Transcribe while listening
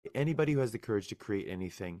anybody who has the courage to create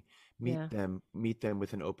anything, Yeah. meet them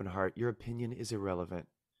with an open heart. Your opinion is irrelevant.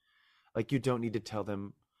 Like, you don't need to tell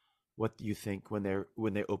them what you think when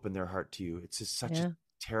they open their heart to you. It's just such a Yeah.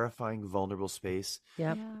 terrifying, vulnerable space.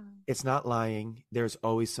 Yep. Yeah. It's not lying. There's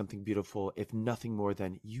always something beautiful, if nothing more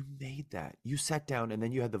than you made that. You sat down and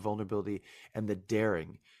then you had the vulnerability and the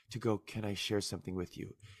daring to go, can I share something with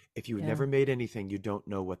you? If you Yeah. never made anything, you don't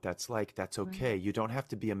know what that's like. That's Right. okay. You don't have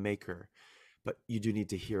to be a maker, but you do need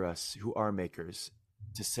to hear us who are makers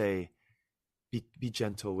to say, be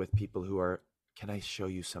gentle with people who are, can I show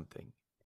you something?